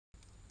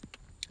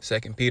2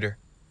 Peter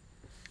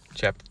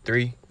chapter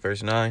 3,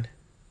 verse 9.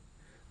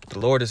 The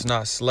Lord is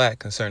not slack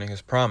concerning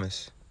his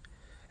promise,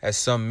 as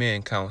some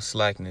men count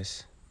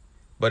slackness,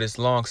 but is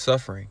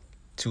long-suffering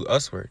to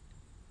usward,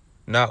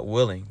 not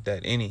willing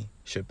that any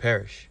should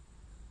perish,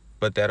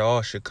 but that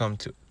all should come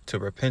to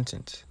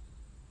repentance.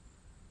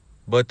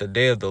 But the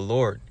day of the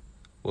Lord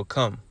will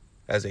come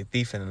as a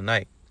thief in the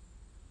night,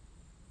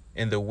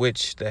 in the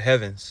which the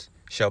heavens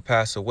shall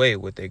pass away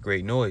with a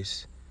great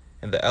noise,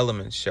 and the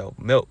elements shall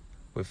melt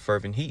with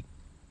fervent heat.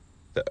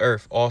 The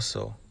earth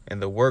also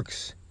and the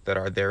works that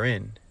are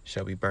therein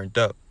shall be burnt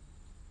up.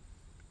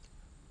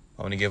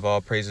 I want to give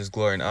all praises,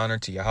 glory, and honor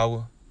to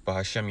Yahweh,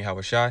 Bahashem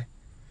Yahweh Shai,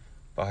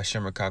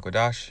 Bahashem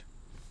Rakakwadash.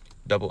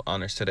 Double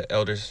honors to the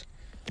elders,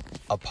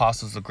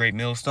 apostles of Great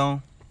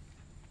Millstone,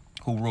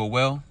 who rule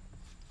well.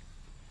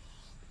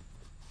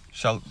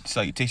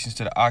 Salutations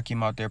to the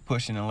Akim out there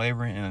pushing and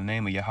laboring in the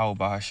name of Yahweh,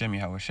 Bahashem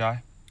Yahweh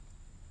Shai.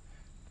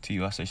 To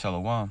you I say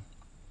Shalom.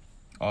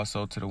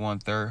 Also to the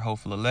 1/3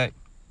 hopeful elect,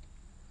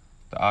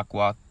 the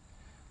Akwath,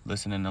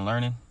 listening and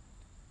learning.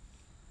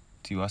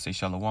 To you I say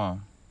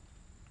Shalom.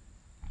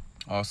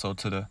 Also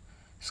to the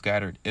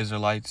scattered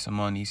Israelites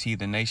among these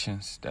heathen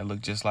nations that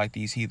look just like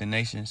these heathen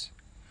nations,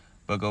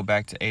 but go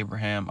back to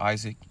Abraham,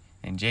 Isaac,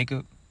 and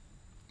Jacob,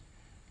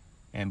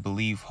 and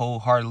believe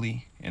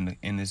wholeheartedly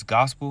in this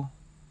gospel,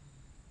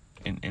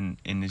 in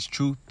this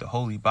truth, the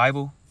Holy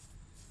Bible.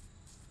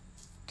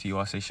 To you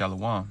I say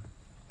Shalom.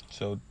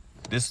 So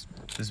this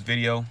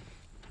video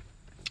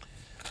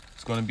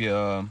is going to be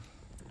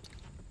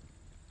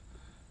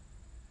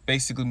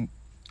basically,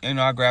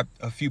 I grabbed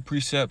a few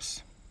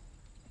precepts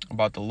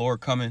about the Lord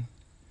coming,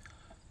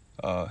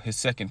 his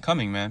second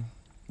coming, man,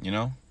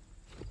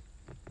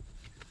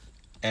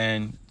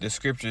 and the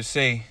scriptures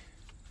say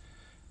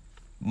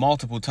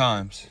multiple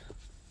times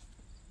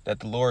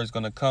that the Lord is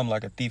going to come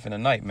like a thief in the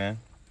night, man,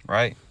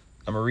 right?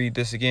 I'm gonna read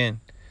this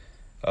again.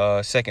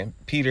 2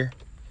 Peter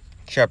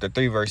chapter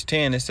 3, verse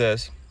 10, it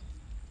says,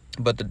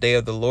 but the day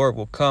of the Lord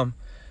will come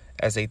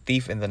as a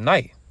thief in the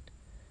night,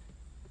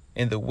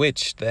 in the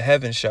which the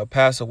heavens shall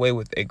pass away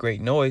with a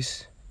great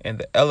noise, and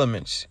the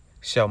elements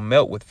shall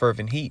melt with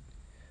fervent heat.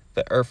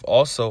 The earth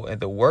also and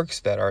the works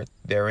that are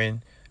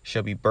therein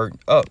shall be burnt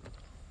up.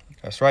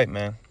 That's right,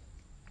 man.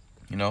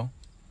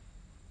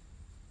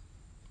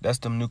 That's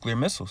them nuclear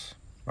missiles,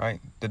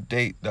 right?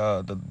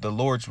 The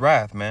Lord's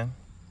wrath, man.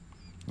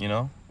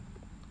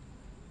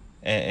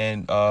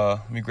 And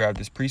let me grab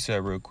this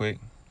precept real quick.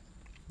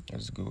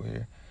 Let's go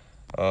here.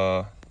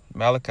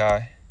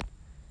 Malachi,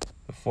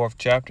 the 4th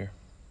chapter.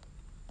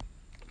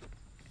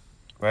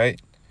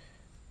 Right?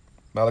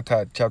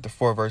 Malachi chapter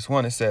 4, verse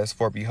 1, it says,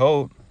 for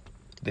behold,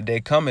 the day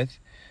cometh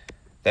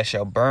that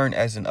shall burn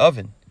as an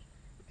oven,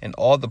 and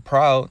all the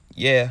proud,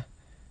 yea,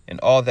 and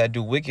all that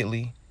do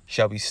wickedly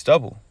shall be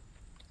stubble.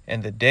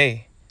 And the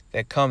day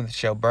that cometh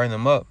shall burn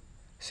them up,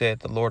 saith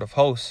the Lord of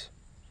hosts,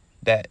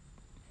 that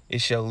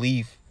it shall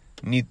leave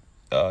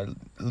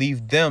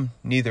them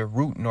neither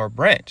root nor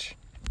branch.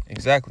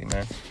 Exactly,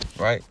 man.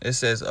 Right? It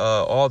says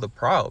all the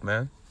proud,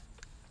 man.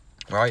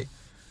 Right?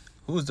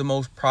 Who's the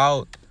most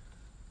proud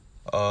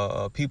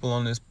people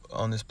on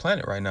this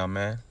planet right now,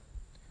 man?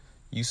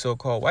 You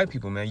so-called white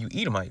people, man. You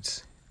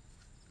Edomites.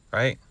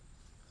 Right?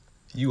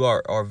 You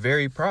are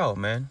very proud,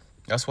 man.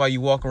 That's why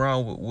you walk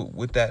around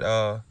with that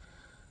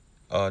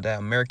that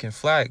American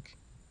flag,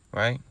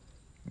 right?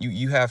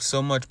 You have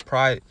so much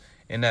pride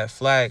in that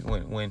flag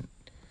when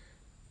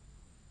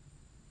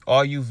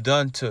all you've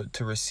done to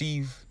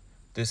receive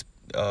this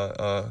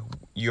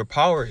your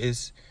power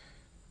is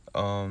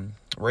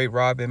rape,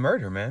 rob, and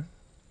murder, man,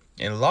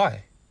 and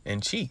lie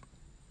and cheat.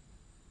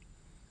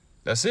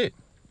 That's it.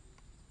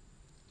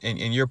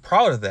 And you're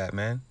proud of that,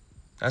 man.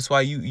 That's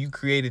why you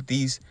created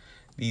these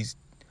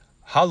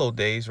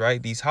holidays,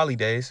 right? These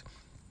holidays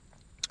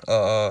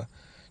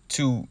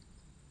to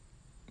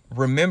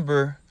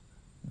remember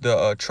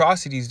the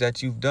atrocities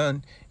that you've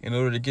done in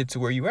order to get to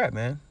where you're at,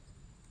 man.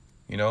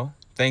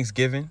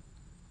 Thanksgiving,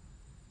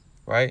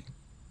 right?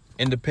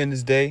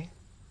 Independence Day,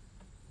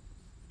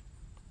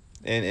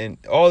 and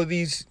all of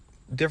these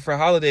different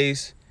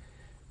holidays,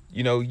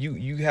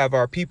 you have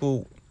our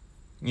people,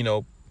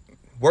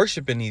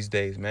 worshiping these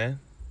days, man.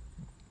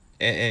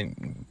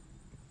 And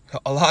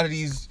a lot of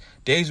these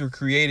days were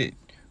created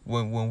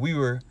when we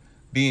were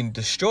being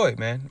destroyed,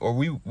 man, or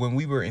when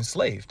we were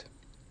enslaved.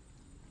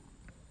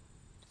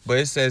 But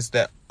it says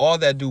that all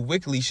that do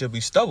wickedly shall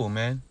be stubble,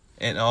 man.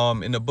 And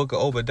in the book of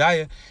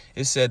Obadiah,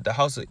 it said the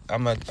house of,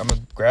 I'm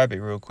gonna grab it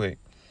real quick.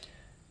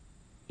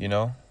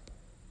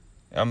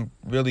 I'm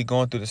really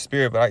going through the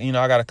spirit, but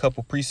I got a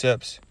couple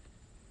precepts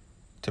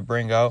to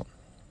bring out.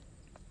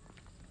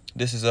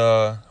 This is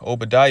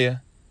Obadiah,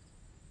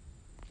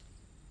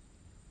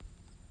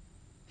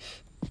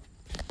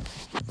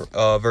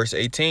 verse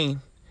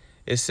 18.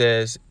 It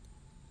says,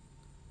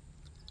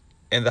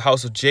 and the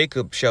house of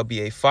Jacob shall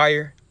be a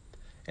fire,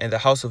 and the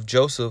house of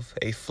Joseph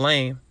a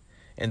flame,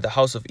 and the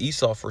house of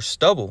Esau for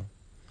stubble,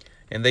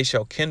 and they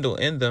shall kindle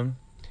in them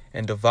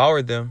and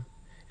devour them,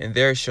 and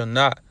there shall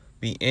not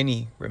be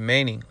any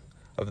remaining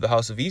of the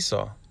house of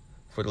Esau,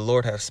 for the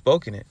Lord hath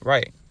spoken it.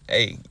 Right.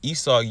 Hey,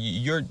 Esau,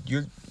 you're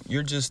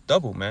just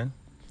double, man.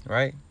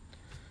 Right?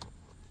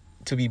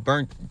 To be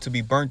burnt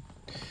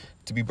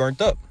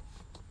up.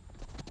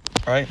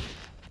 Right?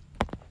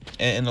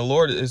 And the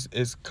Lord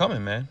is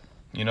coming, man.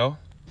 You know?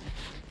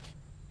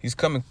 He's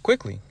coming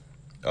quickly.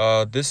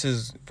 This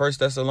is 1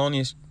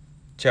 Thessalonians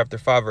chapter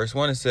 5, verse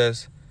 1. It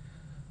says,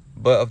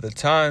 "But of the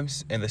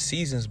times and the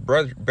seasons,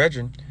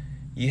 brethren,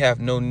 ye have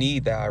no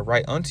need that I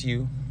write unto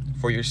you,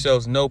 for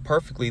yourselves know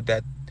perfectly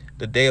that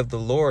the day of the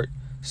Lord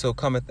so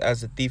cometh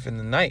as a thief in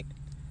the night.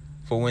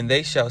 For when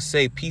they shall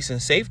say peace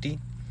and safety,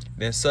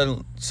 then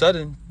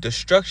sudden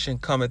destruction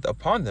cometh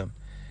upon them,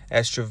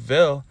 as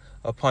travail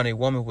upon a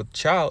woman with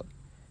child,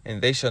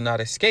 and they shall not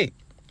escape."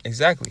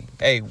 Exactly.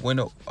 Hey, when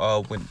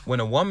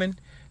a woman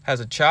has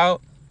a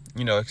child,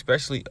 you know,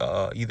 especially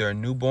either a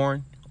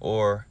newborn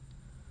or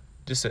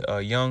just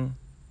a young,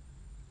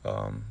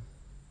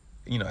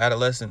 you know,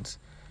 adolescents,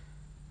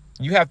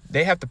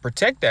 they have to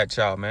protect that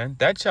child, man.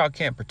 That child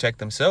can't protect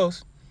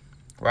themselves,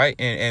 right?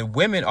 And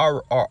women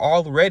are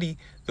already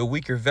the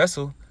weaker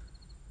vessel,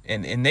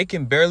 and they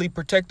can barely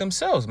protect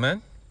themselves,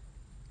 man.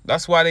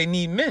 That's why they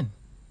need men.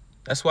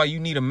 That's why you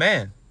need a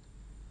man,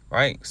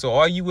 right? So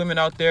all you women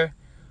out there,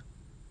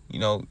 you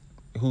know,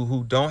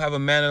 who don't have a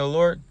man of the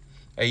Lord,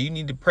 hey, you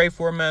need to pray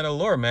for a man of the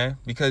Lord, man,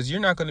 because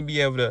you're not going to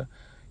be able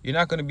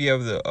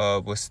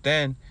to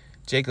withstand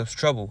Jacob's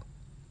trouble.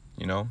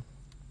 You know,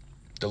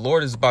 the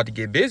Lord is about to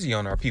get busy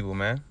on our people,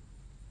 man.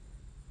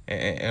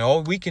 And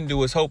all we can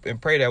do is hope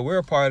and pray that we're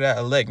a part of that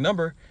elect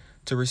number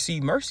to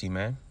receive mercy,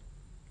 man.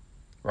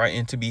 Right?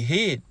 And to be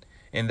hid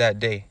in that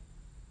day.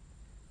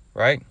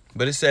 Right?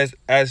 But it says,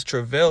 as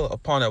travail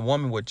upon a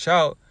woman with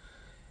child,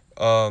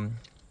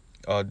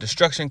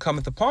 destruction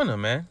cometh upon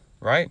them, man.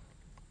 Right?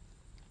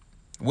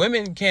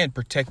 Women can't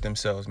protect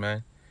themselves,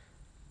 man.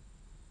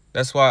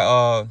 That's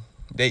why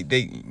they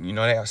you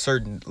know, they have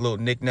certain little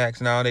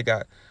knickknacks now. They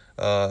got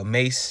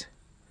mace,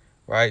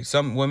 right?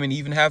 Some women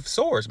even have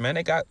swords, man.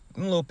 They got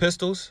little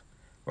pistols,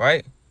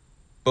 right?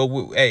 But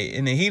hey,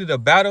 in the heat of the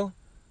battle,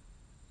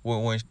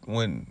 when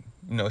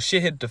you know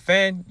shit hit the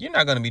fan, you're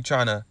not gonna be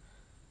trying to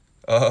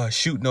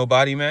shoot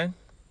nobody, man.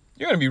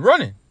 You're gonna be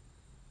running.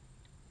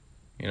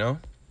 You know.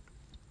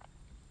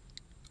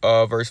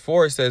 Verse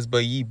 4 says,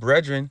 "But ye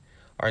brethren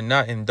are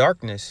not in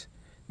darkness,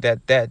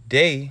 that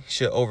day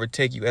should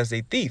overtake you as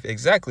a thief."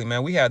 Exactly,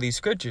 man. We have these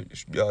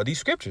scriptures.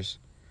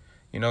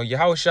 You know,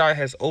 Yahushua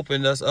has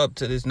opened us up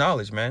to this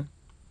knowledge, man.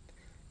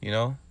 You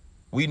know,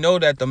 we know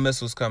that the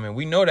missile's coming.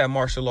 We know that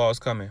martial law is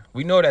coming.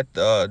 We know that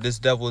this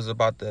devil is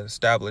about to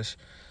establish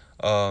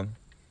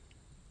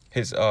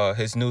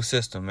his new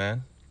system,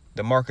 man.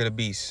 The mark of the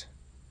beast.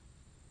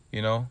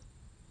 You know,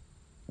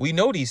 we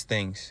know these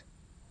things.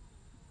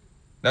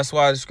 That's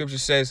why the scripture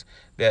says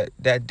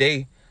that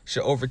day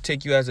should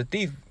overtake you as a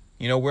thief.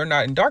 You know, we're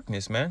not in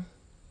darkness, man.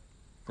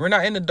 We're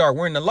not in the dark.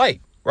 We're in the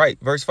light, right?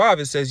 Verse 5,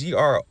 it says, "Ye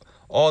are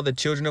all the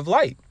children of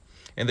light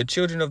and the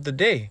children of the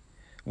day.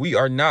 We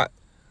are not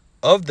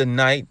of the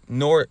night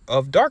nor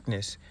of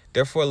darkness.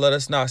 Therefore, let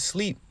us not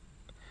sleep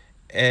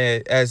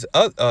as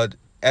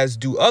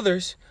do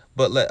others,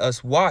 but let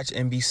us watch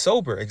and be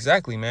sober."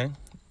 Exactly, man.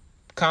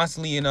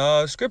 Constantly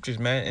in scriptures,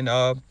 man. In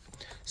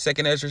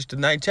 2nd Ezra, the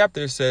 9th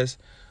chapter, it says,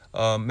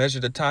 measure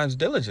the times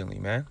diligently,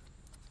 man.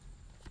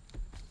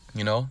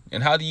 You know,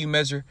 and how do you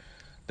measure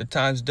the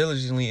times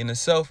diligently in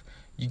itself?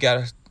 You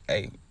gotta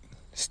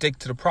stick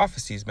to the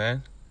prophecies,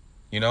 man.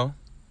 You know,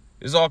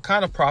 there's all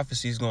kind of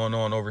prophecies going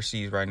on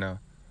overseas right now.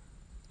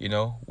 You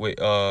know, with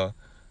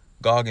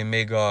Gog and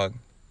Magog,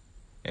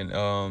 and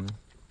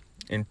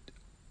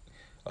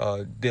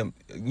them,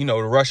 you know,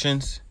 the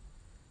Russians.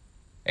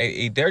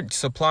 They're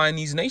supplying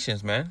these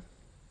nations, man.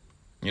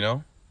 You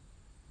know,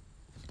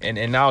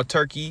 and now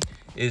Turkey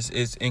is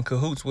in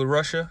cahoots with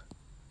Russia,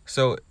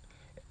 so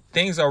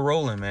things are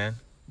rolling, man.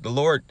 The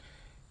Lord,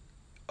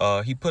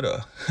 he put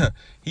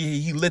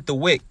he lit the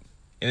wick,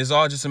 and it's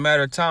all just a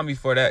matter of time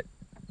before that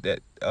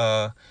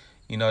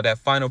you know, that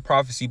final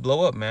prophecy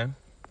blow up, man.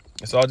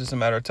 It's all just a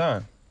matter of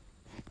time.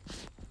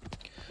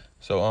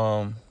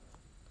 So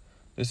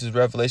this is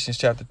Revelation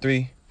chapter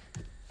 3,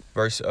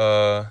 verse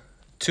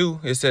 2.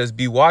 It says,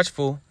 "Be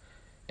watchful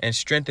and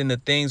strengthen the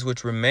things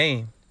which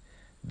remain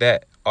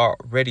that are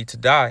ready to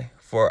die,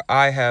 for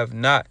I have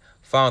not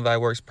found thy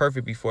works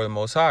perfect before the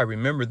Most High.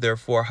 Remember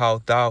therefore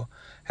how thou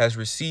hast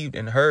received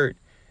and heard,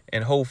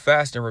 and hold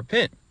fast and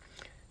repent.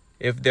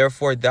 If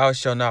therefore thou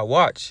shalt not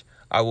watch,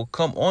 I will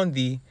come on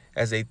thee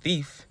as a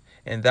thief,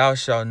 and thou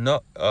shalt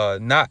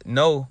not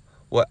know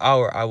what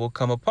hour I will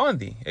come upon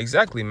thee."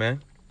 Exactly,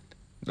 man.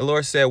 The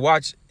Lord said,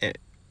 watch,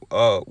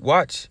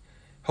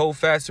 hold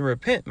fast and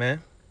repent,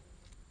 man.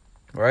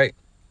 Right?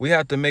 We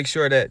have to make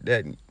sure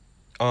that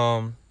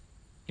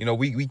you know,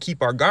 we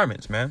keep our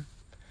garments, man.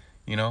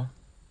 You know,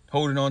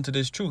 holding on to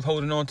this truth,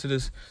 holding on to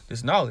this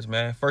knowledge,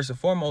 man. First and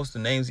foremost, the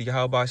names of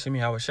Yahweh Shem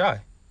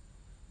Yahushai.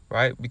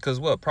 Right? Because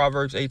what?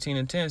 Proverbs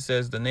 18:10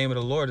 says, "The name of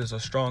the Lord is a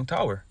strong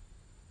tower.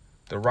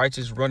 The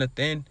righteous runneth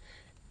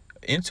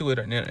into it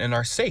and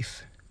are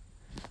safe."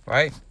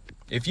 Right?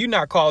 If you're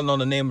not calling on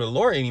the name of the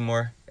Lord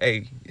anymore,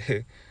 hey,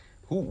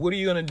 what are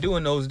you going to do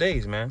in those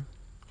days, man?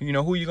 You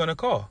know, who are you going to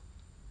call?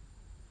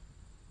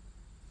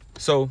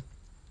 So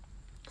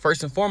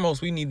first and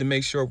foremost, we need to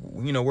make sure,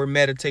 you know, we're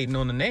meditating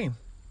on the name,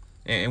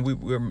 and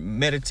we're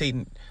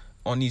meditating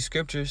on these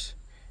scriptures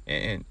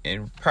and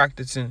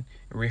practicing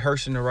and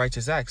rehearsing the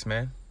righteous acts,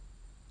 man.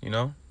 You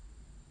know,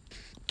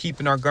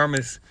 keeping our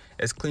garments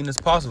as clean as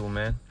possible,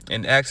 man,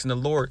 and asking the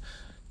Lord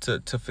to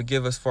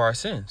forgive us for our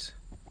sins.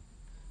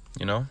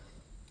 You know,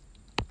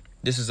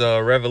 this is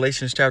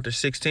Revelation chapter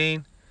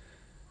 16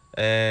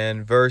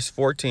 and verse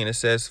 14. It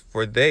says,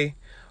 "For they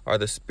are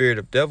the spirit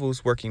of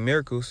devils working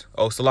miracles."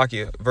 Oh,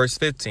 Salakia, verse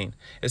 15.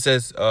 It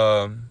says,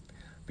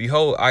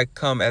 "Behold, I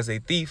come as a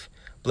thief.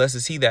 Blessed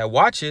is he that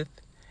watcheth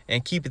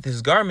and keepeth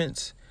his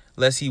garments,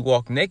 lest he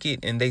walk naked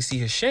and they see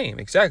his shame."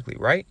 Exactly,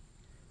 right?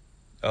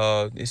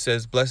 It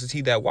says, "Blessed is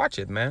he that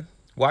watcheth," man.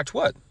 Watch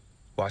what?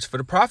 Watch for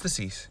the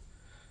prophecies,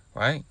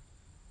 right?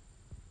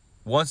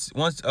 Once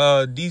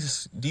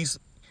these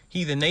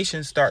heathen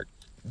nations start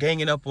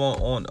ganging up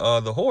on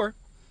the whore,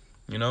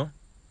 you know.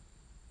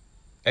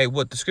 Hey,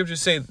 what the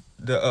scriptures say?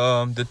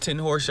 The 10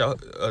 horns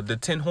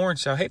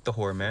shall hate the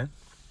whore, man,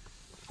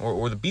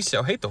 or the beast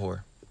shall hate the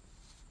whore.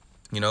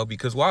 You know,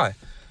 because why?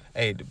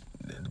 Hey,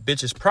 the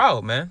bitch is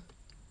proud, man.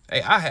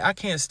 Hey, I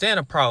can't stand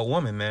a proud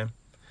woman, man.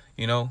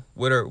 You know,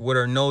 with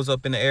her nose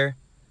up in the air.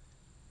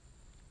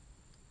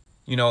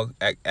 You know,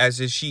 as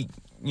if she,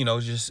 you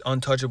know, just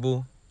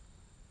untouchable,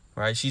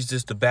 right? She's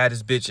just the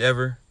baddest bitch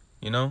ever.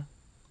 You know,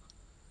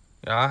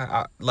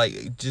 I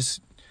like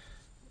just.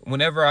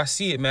 Whenever I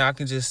see it, man, I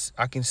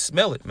can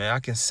smell it, man.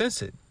 I can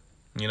sense it,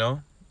 you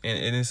know,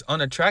 and it's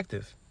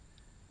unattractive,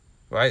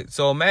 right?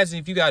 So imagine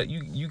if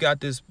you got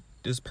this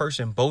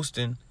person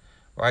boasting,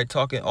 right,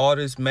 talking all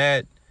this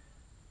mad,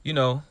 you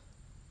know,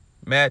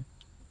 mad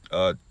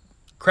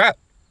crap.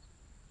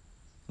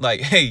 Like,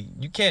 hey,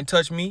 you can't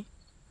touch me,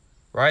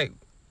 right?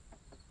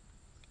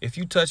 If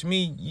you touch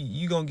me,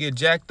 you gonna get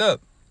jacked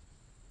up,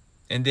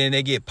 and then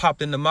they get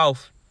popped in the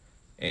mouth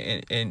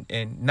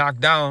and knocked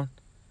down.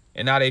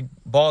 And now they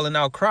bawling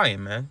out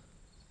crying, man.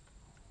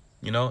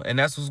 You know, and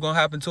that's what's going to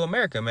happen to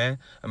America, man.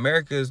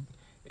 America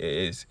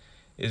is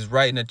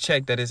writing a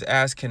check that his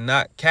ass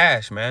cannot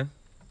cash, man.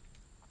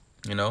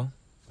 You know.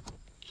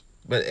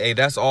 But, hey,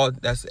 that's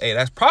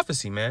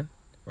prophecy, man.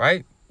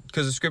 Right?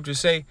 Because the scriptures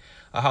say,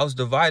 "A house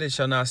divided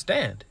shall not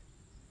stand."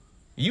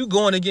 You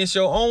going against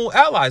your own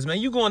allies,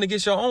 man. You going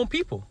against your own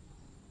people.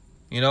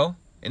 You know.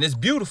 And it's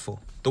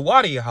beautiful. The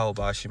water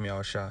Yahweh Shem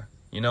Yahushua,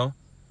 you know.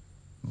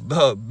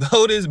 Blow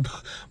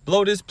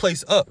this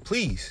place up,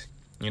 please.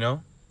 You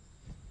know.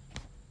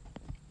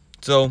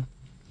 So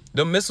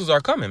the missiles are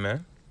coming,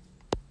 man.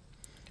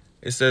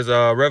 It says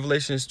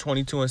Revelations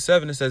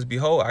 22:7. It says,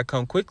 "Behold, I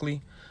come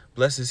quickly.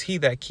 Blessed is he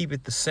that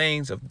keepeth the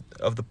sayings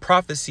of the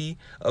prophecy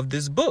of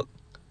this book."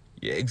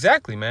 Yeah,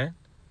 exactly, man.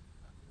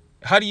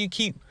 How do you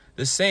keep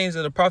the sayings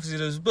of the prophecy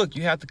of this book?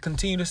 You have to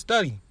continue to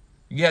study.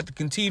 You have to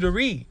continue to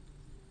read,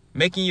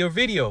 making your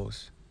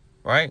videos.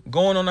 Right,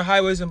 going on the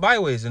highways and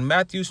byways. In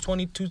Matthew's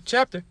 22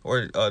 chapter,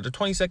 or the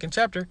 22nd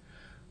chapter,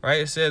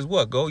 right, it says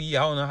what? "Go ye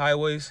out on the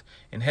highways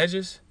and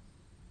hedges,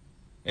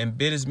 and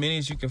bid as many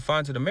as you can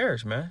find to the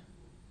marriage," man.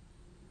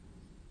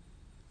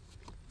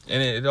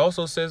 And it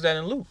also says that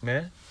in Luke,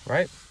 man.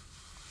 Right.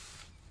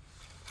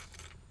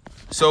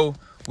 So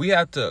we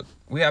have to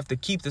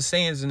keep the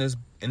sayings in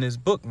this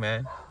book,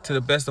 man, to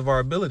the best of our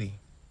ability.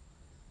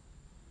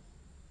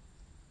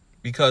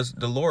 Because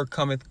the Lord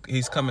cometh,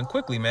 he's coming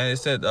quickly, man. It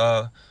said,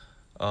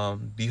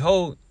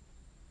 "Behold,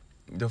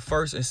 the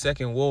first and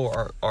second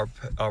war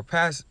are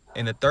past,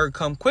 and the third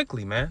come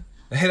quickly," man.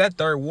 Hey, that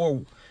third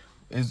war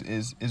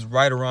is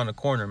right around the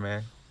corner,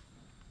 man.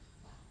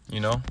 You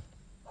know.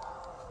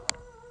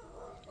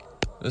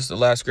 This is the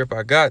last script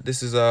I got.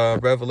 This is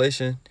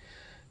Revelation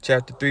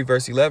chapter 3,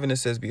 verse 11. It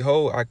says,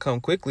 "Behold, I come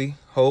quickly.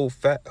 Hold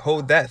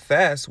that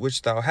fast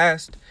which thou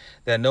hast,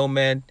 that no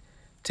man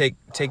take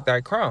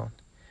thy crown.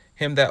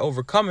 Him that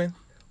overcometh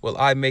will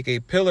I make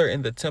a pillar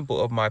in the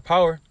temple of my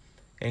power,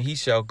 and he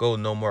shall go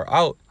no more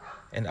out.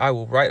 And I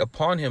will write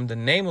upon him the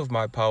name of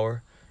my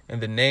power,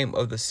 and the name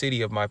of the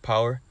city of my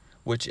power,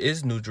 which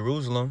is New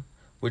Jerusalem,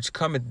 which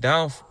cometh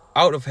down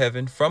out of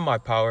heaven from my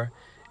power,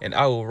 and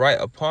I will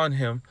write upon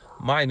him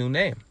my new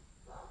name.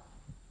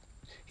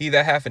 He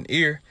that hath an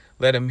ear,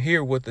 let him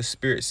hear what the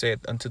Spirit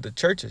saith unto the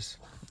churches."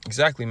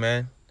 Exactly,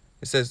 man.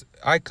 It says,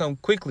 "I come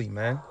quickly,"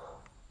 man.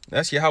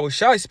 That's Yahweh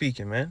Shai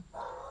speaking, man.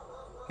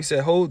 He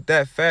said, "Hold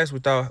that fast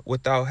what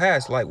thou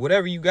hast." Like,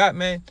 whatever you got,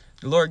 man,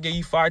 the Lord gave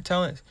you 5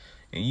 talents,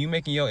 and you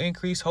making your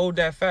increase, hold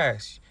that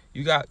fast.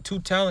 You got 2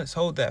 talents,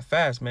 hold that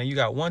fast, man. You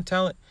got 1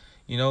 talent,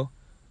 you know,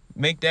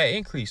 make that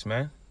increase,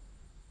 man.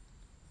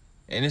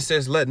 And it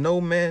says, "Let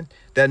no man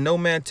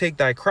take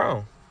thy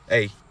crown."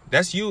 Hey,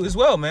 that's you as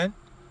well, man.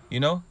 You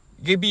know,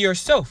 you be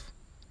yourself.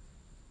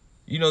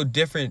 You know,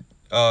 different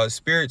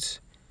spirits,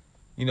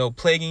 you know,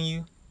 plaguing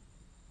you,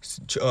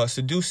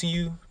 seducing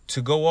you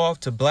to go off,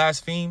 to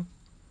blaspheme,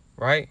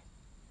 right?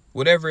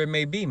 Whatever it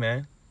may be,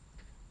 man.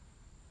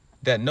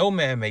 That no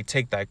man may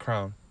take thy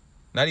crown.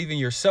 Not even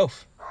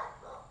yourself.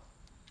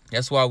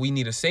 That's why we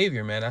need a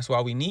savior, man. That's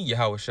why we need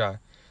Yahweh Shai.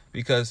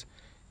 Because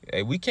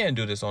hey, we can't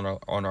do this on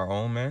our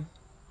own, man.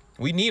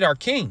 We need our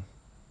king,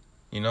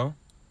 you know.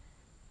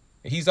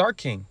 He's our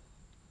king.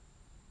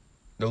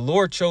 The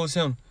Lord chose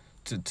him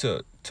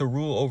to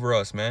rule over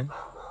us, man.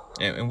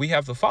 And we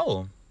have to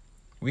follow him.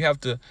 We have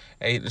to,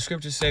 hey, the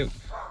scriptures say,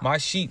 my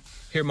sheep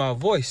hear my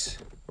voice,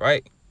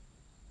 right?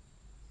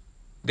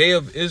 Day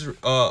of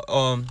Israel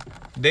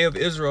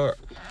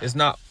is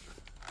not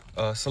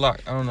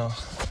Salak. I don't know.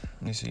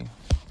 Let me see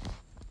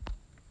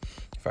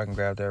if I can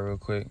grab that real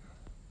quick.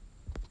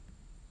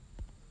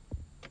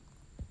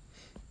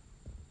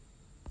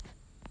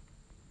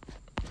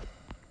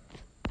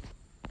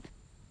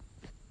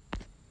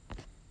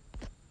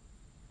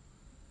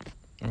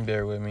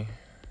 Bear with me.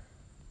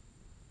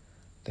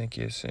 I think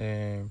it's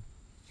in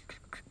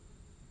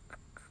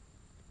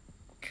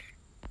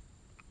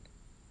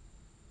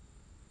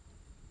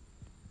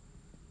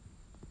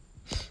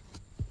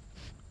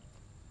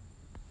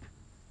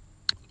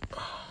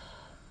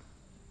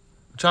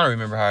I'm trying to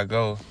remember how it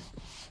goes.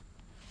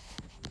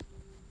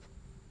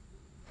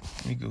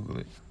 Let me Google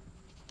it.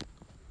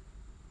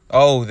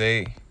 Oh,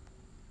 they.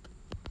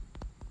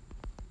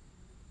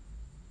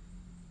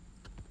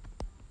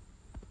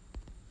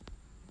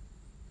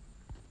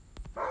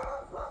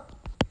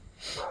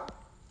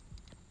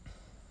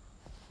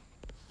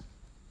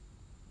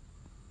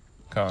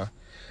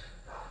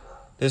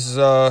 This is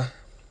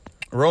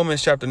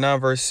Romans chapter 9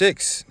 verse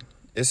 6.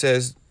 It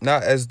says,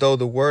 not as though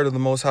the word of the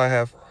Most High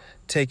have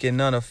taken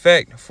none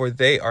effect, for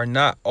they are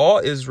not all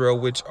Israel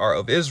which are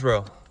of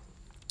Israel.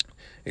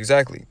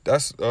 Exactly.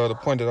 That's the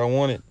point that I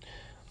wanted.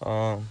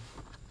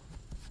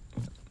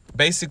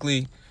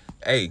 Basically,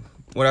 hey,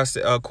 when I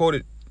said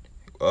quoted,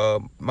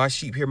 my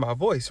sheep hear my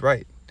voice,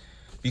 right?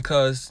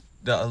 Because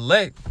the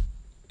elect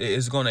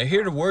is going to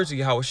hear the words of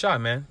Yahweh Shai,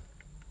 man.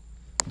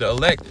 The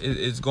elect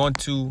is going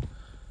to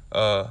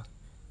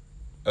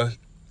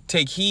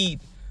take heed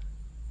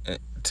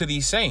to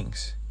these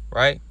sayings,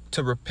 right?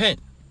 To repent,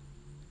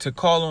 to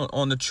call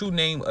on the true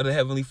name of the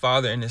Heavenly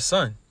Father and His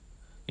Son,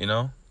 you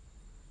know,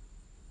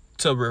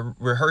 to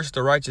rehearse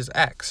the righteous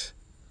acts,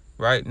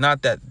 right?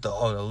 Not that the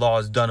law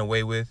is done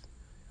away with.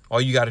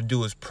 All you got to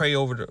do is pray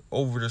over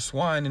the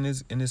swine and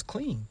it's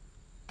clean.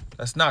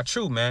 That's not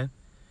true, man.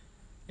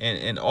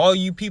 And all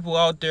you people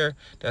out there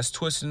that's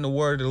twisting the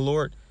word of the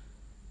Lord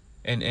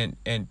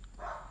and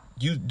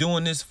you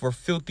doing this for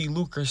filthy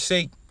lucre's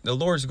sake, the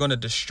Lord's going to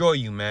destroy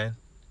you, man.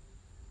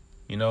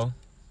 You know,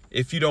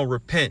 if you don't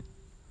repent.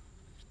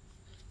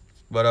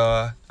 But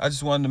I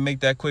just wanted to make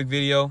that quick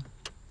video.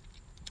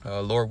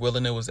 Lord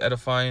willing, it was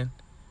edifying.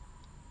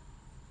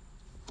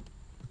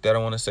 With that, I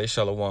want to say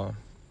shalom.